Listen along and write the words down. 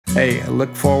hey,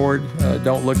 look forward,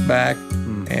 don't look back,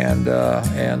 and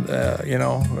you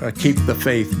know, keep the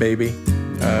faith, baby.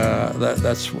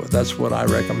 That's what I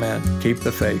recommend. Keep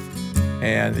the faith,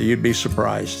 and you'd be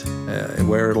surprised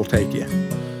where it'll take you.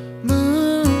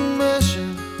 Moon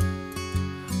mission,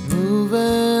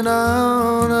 moving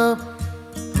on up.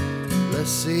 Let's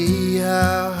see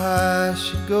how high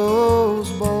she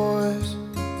goes, boys.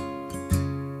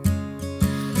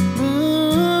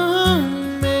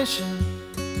 Moon mission,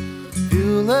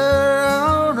 fuel her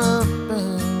on up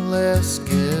and let's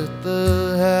get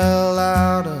the hell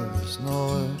out of this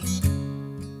noise.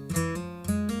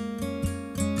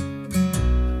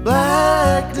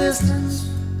 Black distance,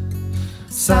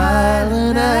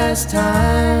 silent as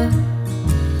time.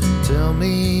 Tell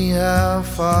me, how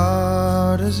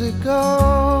far does it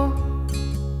go?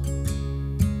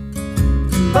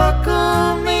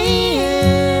 Buckle me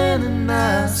in and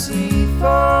I see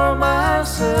for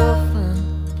myself and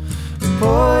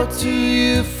report to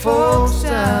you folks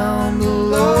down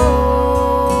below.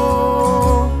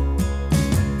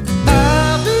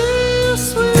 I'll be a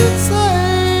sweet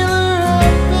sailor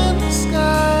up in the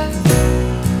sky.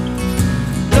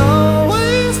 Don't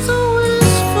waste a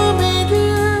wish for me,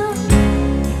 dear.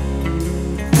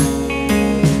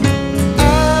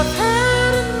 I've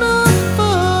had enough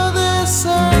of this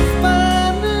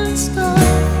earth-binding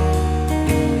stuff.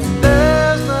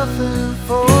 There's nothing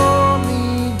for me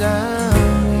down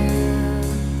here.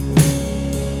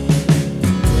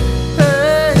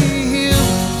 Hey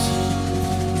humans,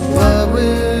 what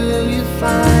will you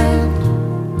find?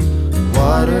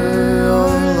 Water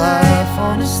or life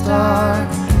on a star?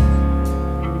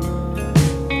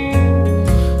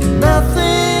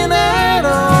 Nothing at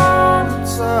all,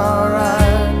 it's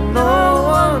alright. No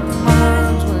one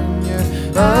minds when you're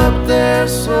up there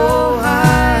so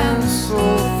high and so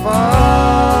far.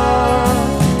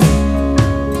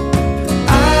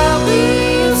 I'll be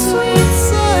a sweet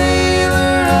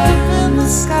sailor up in the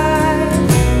sky.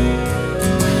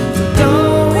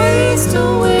 Don't waste a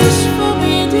wish for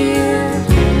me, dear.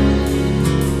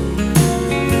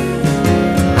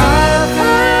 I've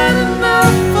had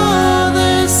enough of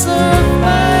this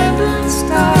earth-binding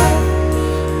stuff.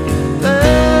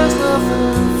 There's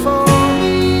nothing for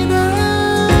me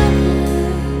down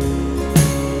here.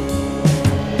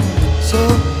 So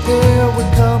here we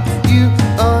come, you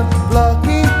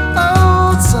unlucky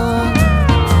old son.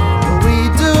 We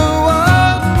do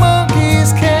what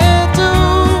monkeys can't do.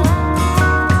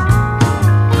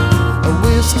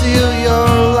 We'll steal your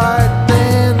light,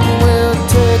 then we'll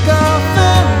take off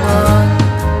and run.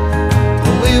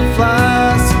 We'll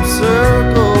fly some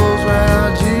circles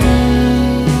round you.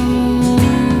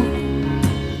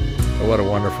 What a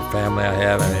wonderful family I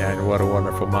have, and what a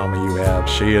wonderful mama you have.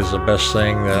 She is the best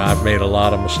thing. That I've made a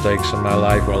lot of mistakes in my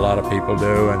life, what a lot of people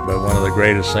do, but one of the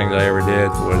greatest things I ever did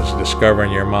was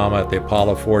discovering your mama at the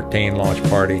Apollo 14 launch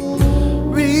party.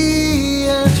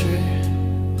 Re-entry,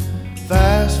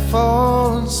 fast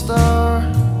falling star.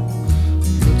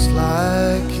 Looks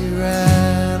like you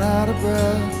ran out of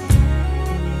breath.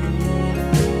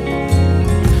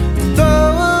 Throw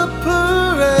a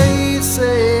parade,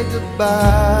 say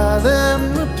goodbye,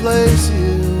 then replace you